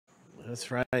That's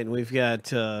right. And we've got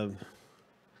Joe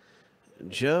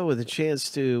with a chance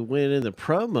to win in the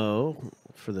promo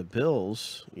for the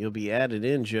Bills. You'll be added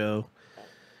in, Joe,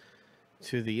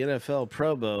 to the NFL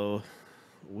promo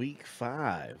week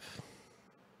 5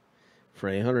 for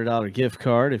a $100 gift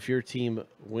card. If your team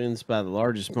wins by the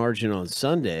largest margin on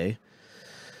Sunday,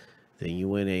 then you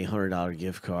win a $100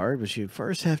 gift card. But you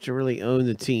first have to really own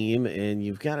the team, and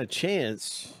you've got a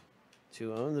chance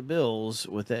to own the Bills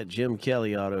with that Jim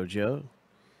Kelly auto, Joe.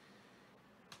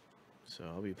 So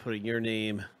I'll be putting your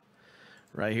name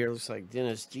right here. Looks like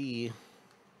Dennis D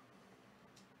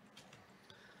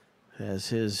has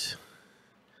his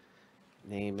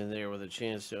name in there with a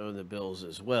chance to own the Bills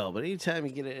as well. But anytime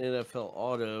you get an NFL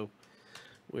auto,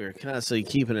 we're constantly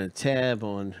keeping a tab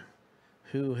on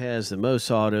who has the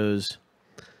most autos.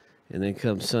 And then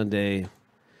come Sunday,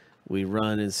 we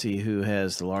run and see who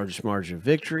has the largest margin of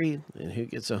victory and who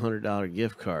gets a $100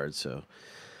 gift card. So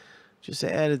just an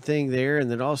added thing there. And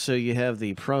then also you have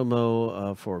the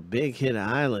promo for Big Hit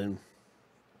Island,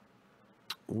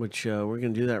 which we're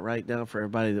going to do that right now for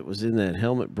everybody that was in that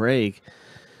helmet break.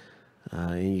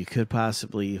 And you could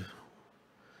possibly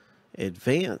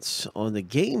advance on the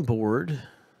game board.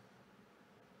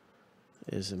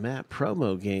 Is a map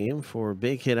promo game for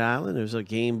Big Hit Island. There's a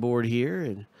game board here.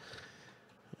 And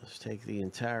let's take the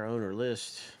entire owner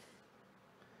list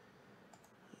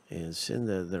and send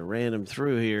the random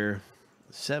through here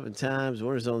 7 times.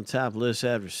 Winner's on the top list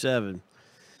after 7.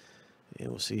 And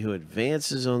we'll see who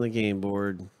advances on the game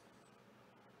board.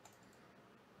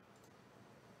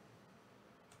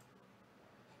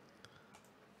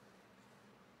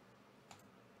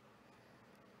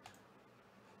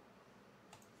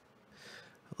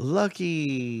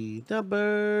 Lucky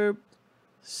number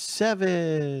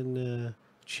 7.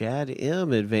 Chad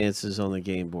M advances on the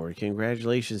game board.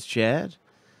 Congratulations, Chad,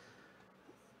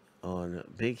 on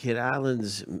Big Hit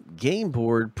Island's game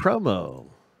board promo.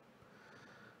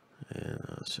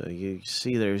 And so you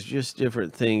see there's just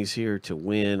different things here to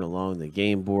win along the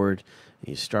game board.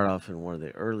 You start off in one of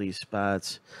the early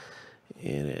spots.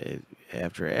 And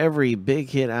after every Big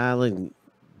Hit Island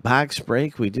box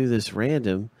break, we do this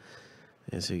random.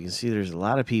 And so you can see there's a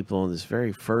lot of people in this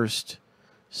very first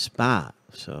spot.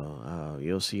 So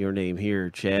you'll see your name here,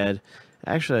 Chad.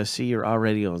 Actually, I see you're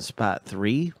already on spot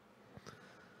 3.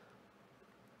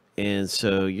 And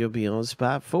so you'll be on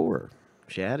spot 4,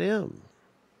 Chad M.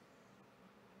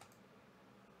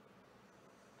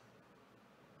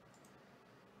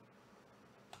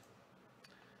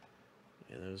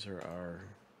 And those are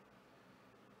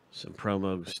some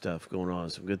promo stuff going on.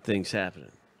 Some good things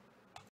happening.